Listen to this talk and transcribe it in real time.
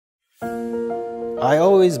I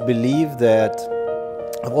always believed that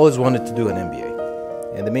I've always wanted to do an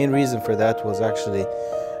MBA. And the main reason for that was actually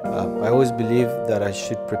I always believed that I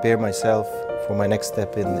should prepare myself for my next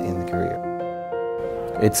step in the career.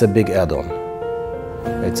 It's a big add-on.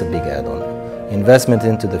 It's a big add-on. Investment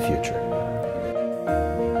into the future.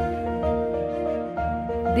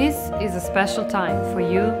 This is a special time for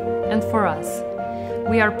you and for us.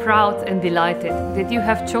 We are proud and delighted that you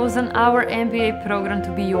have chosen our MBA program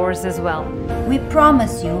to be yours as well. We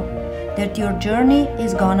promise you that your journey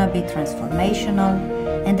is gonna be transformational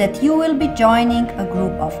and that you will be joining a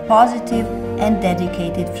group of positive and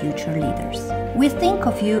dedicated future leaders. We think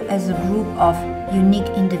of you as a group of unique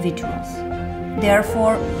individuals.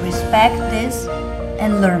 Therefore, respect this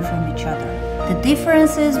and learn from each other. The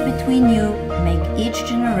differences between you make each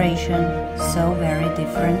generation so very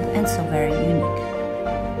different and so very unique.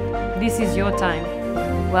 This is your time.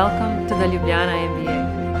 Welcome to the Ljubljana MBA.